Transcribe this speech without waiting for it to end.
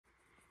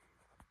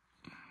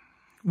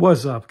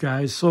What's up,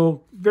 guys?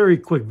 So, very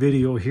quick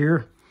video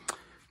here. I'm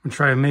gonna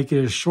try to make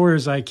it as short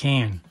as I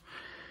can.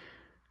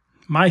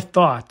 My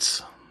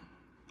thoughts,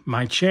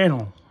 my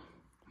channel,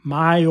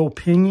 my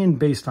opinion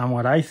based on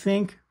what I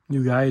think.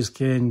 You guys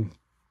can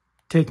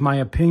take my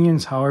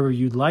opinions however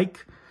you'd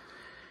like.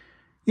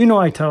 You know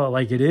I tell it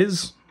like it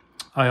is.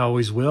 I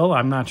always will.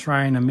 I'm not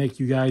trying to make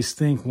you guys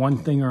think one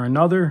thing or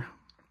another.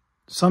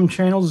 Some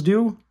channels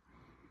do.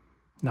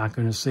 Not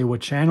going to say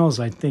what channels.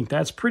 I think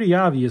that's pretty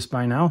obvious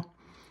by now.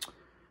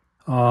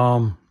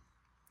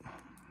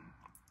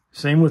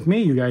 Same with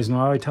me. You guys know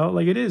how I tell it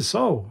like it is.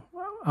 So,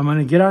 I'm going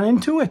to get on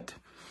into it.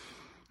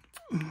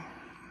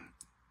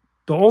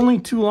 The only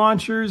two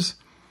launchers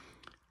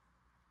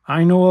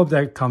I know of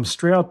that come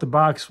straight out the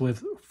box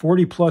with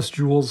 40 plus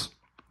joules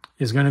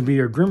is going to be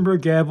your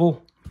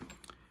Gavle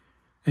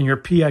and your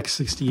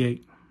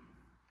PX68.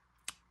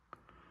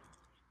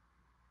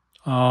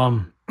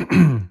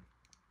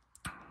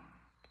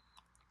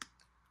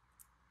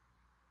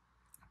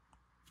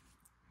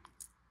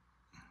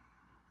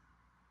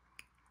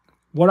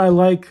 What I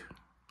like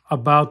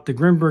about the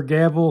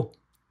Gavle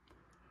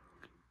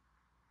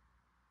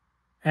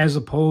as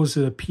opposed to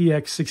the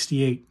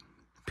PX68,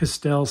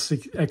 Pistel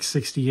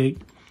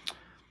X68.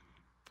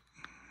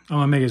 I'm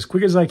going to make it as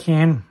quick as I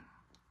can,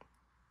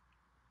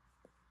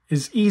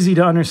 as easy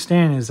to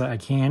understand as I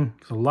can,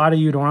 because a lot of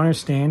you don't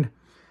understand.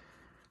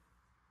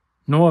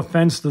 No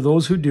offense to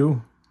those who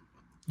do.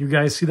 You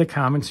guys see the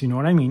comments, you know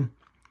what I mean.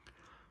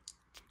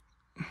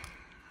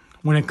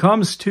 When it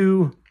comes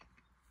to,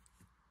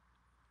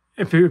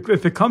 if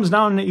it comes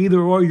down to either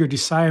or, you're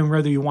deciding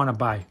whether you want to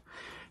buy.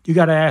 You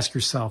got to ask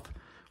yourself,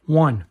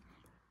 one,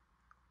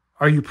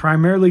 are you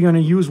primarily going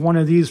to use one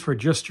of these for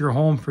just your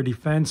home for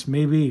defense,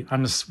 maybe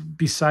on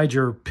beside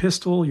your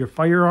pistol, your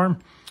firearm?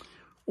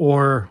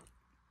 Or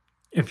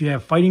if you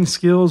have fighting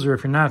skills, or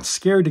if you're not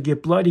scared to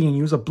get bloody and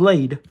use a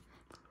blade,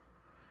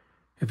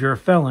 if you're a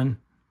felon,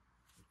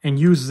 and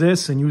use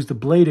this and use the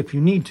blade if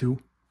you need to,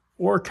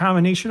 or a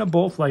combination of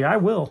both, like I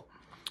will,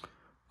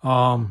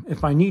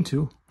 if I need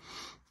to.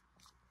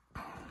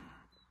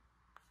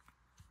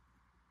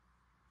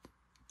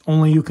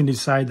 Only you can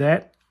decide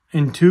that.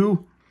 And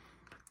two,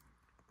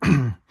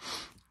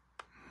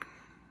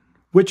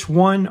 which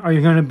one are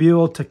you going to be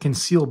able to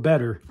conceal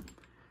better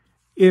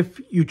if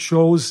you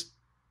chose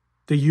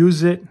to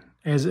use it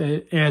as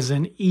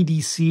an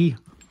EDC,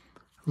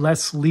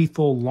 less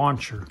lethal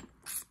launcher?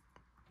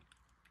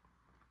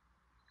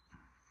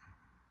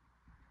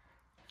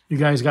 You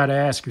guys got to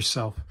ask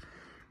yourself.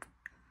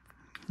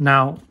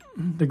 Now,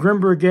 the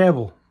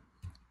Gavle,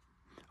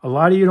 a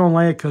lot of you don't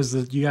like it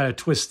because you got to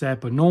twist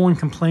that, but no one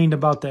complained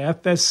about the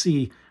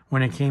FSC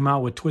when it came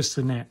out with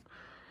twisting that.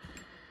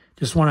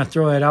 Just want to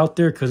throw that out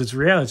there because it's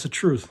real, it's the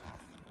truth.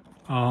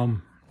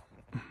 The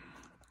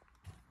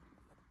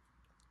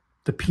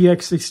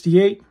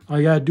PX68, all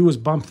you got to do is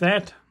bump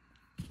that,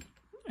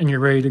 and you're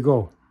ready to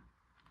go.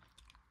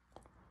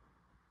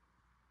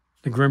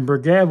 The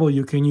Gavle,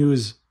 you can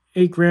use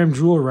 8-gram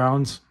jewel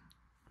rounds,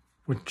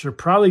 which are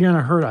probably going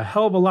to hurt a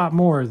hell of a lot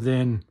more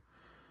than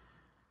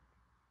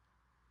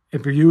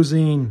if you're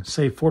using,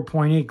 say,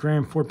 4.8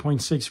 gram,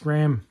 4.6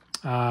 gram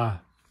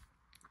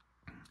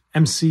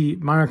MC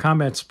minor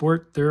combat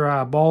sport,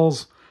 they're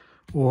balls,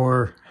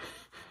 or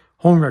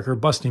home wrecker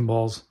busting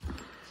balls.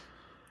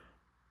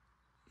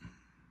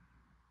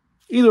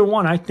 Either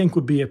one I think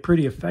would be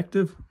pretty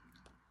effective.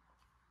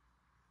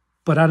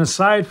 But on the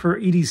side for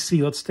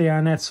EDC, let's stay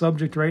on that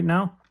subject right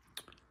now.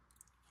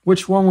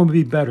 Which one would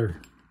be better?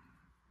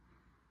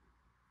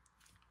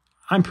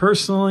 I'm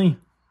personally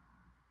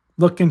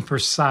looking for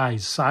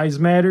size. Size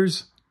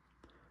matters.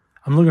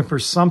 I'm looking for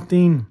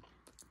something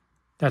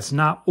that's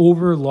not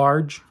over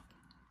large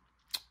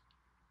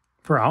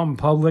for out in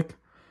public.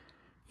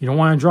 You don't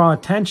want to draw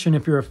attention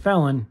if you're a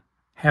felon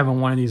having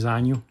one of these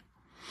on you.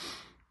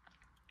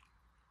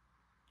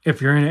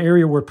 If you're in an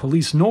area where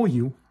police know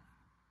you,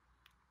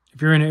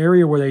 if you're in an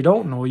area where they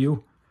don't know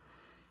you,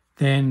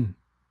 then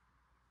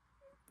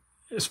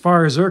as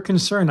far as they're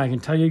concerned, I can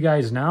tell you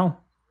guys now,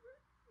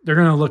 they're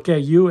going to look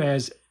at you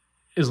as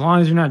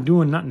long as you're not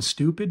doing nothing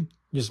stupid,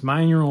 just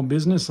mind your own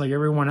business like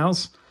everyone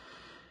else.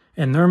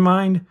 In their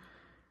mind,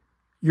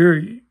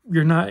 you're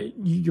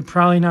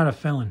probably not a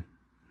felon.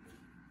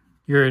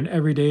 You're an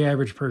everyday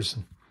average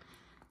person.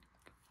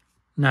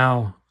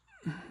 Now,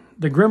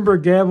 the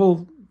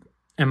Gavle,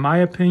 in my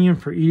opinion,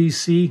 for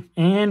EDC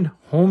and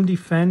home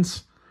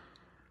defense,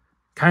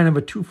 kind of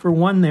a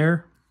 2-for-1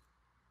 there.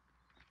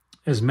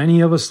 As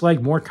many of us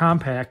like more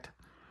compact,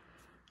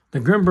 the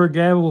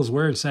Gavle is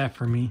where it's at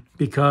for me,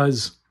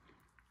 because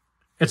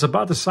it's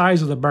about the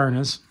size of the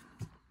Barnes.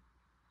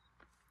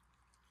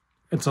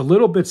 It's a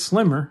little bit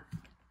slimmer.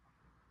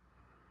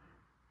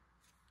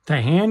 The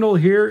handle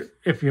here,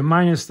 if you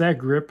minus that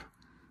grip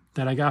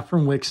that I got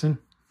from Wixon,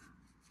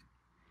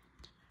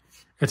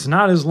 it's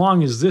not as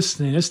long as this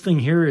thing. This thing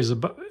here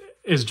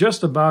is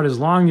just about as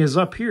long as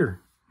up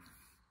here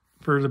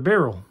for the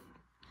barrel,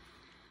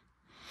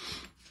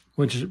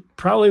 which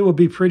probably will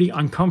be pretty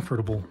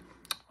uncomfortable.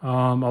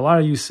 A lot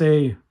of you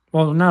say,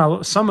 Well,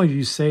 now some of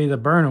you say the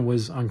burner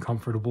was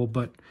uncomfortable,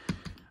 but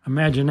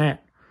imagine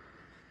that.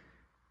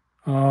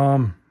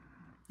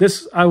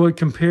 This I would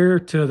compare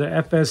to the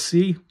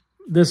FSC.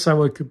 This I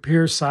would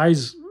compare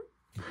size-wise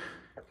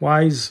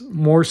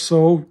more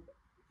so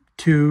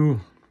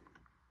to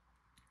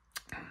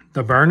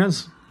the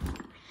burners.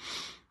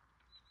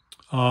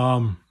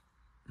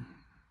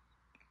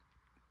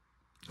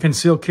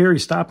 Concealed carry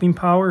stopping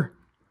power.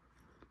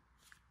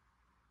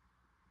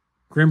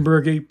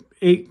 Grimberg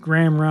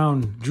 8-gram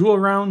round jewel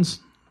rounds.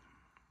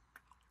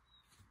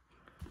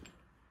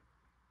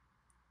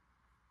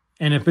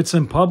 And if it's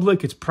in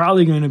public, it's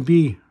probably going to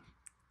be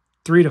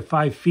 3 to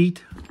 5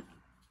 feet.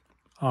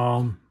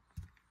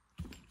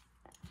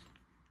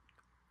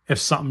 If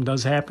something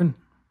does happen.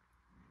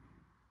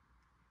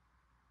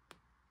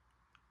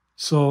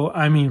 So,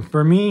 I mean,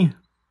 for me,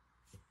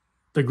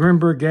 the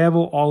Grimberg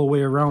Gavle all the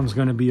way around is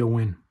going to be a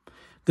win.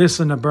 This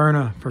and the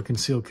Berna for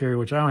concealed carry,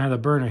 which I don't have the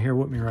Berna here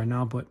with me right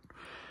now, but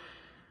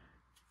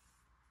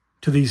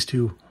to these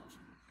two.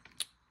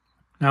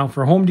 Now,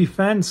 for home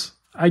defense,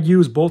 I'd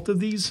use both of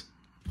these,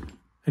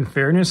 in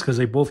fairness, because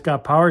they both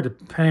got power,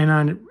 depending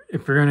on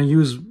if you're going to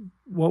use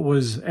what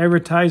was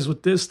advertised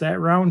with this, that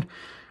round,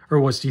 or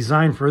what's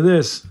designed for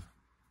this,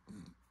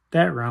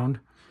 that round.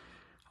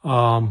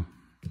 I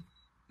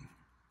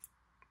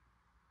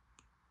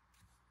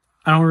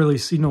don't really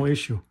see no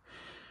issue.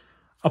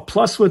 A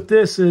plus with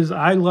this is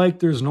I like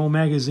there's no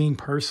magazine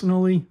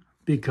personally,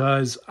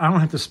 because I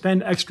don't have to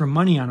spend extra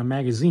money on a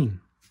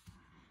magazine.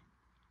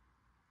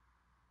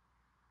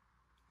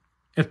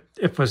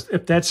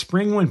 If that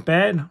spring went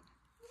bad,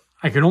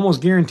 I can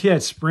almost guarantee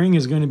that spring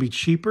is going to be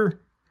cheaper,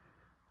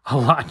 a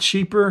lot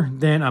cheaper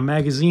than a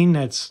magazine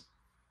that's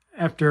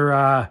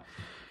after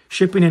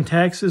shipping and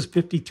taxes,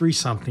 53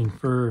 something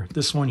for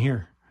this one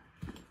here.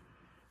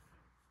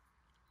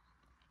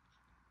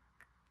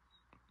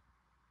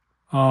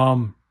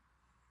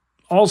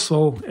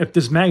 Also, if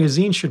this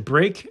magazine should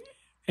break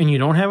and you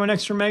don't have an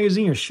extra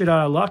magazine, you're shit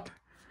out of luck.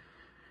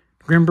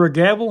 Grimberg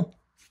Gavle,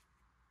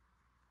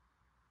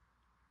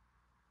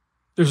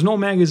 there's no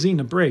magazine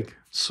to break.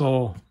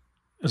 So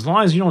as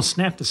long as you don't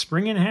snap the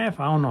spring in half,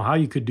 I don't know how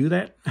you could do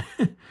that.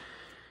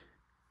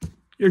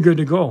 You're good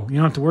to go. You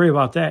don't have to worry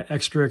about that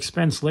extra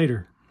expense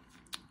later.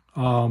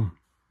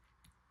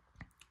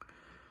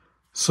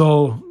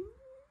 So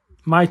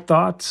my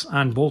thoughts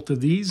on both of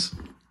these.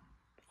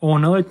 Oh,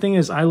 another thing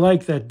is I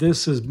like that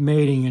this is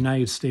made in the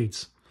United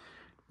States.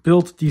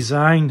 Built,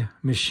 designed,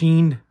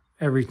 machined,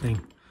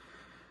 everything.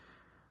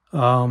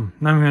 Not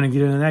even going to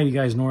get into that. You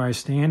guys know where I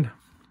stand.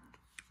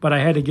 But I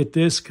had to get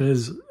this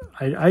because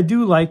I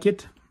do like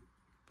it.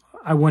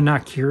 I would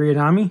not carry it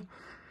on me.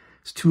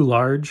 It's too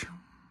large.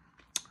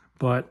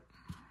 But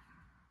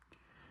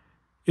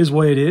is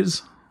what it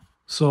is.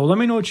 So let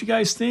me know what you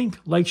guys think.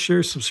 Like,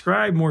 share,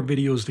 subscribe. More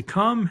videos to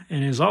come.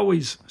 And as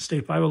always, stay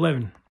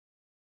 511.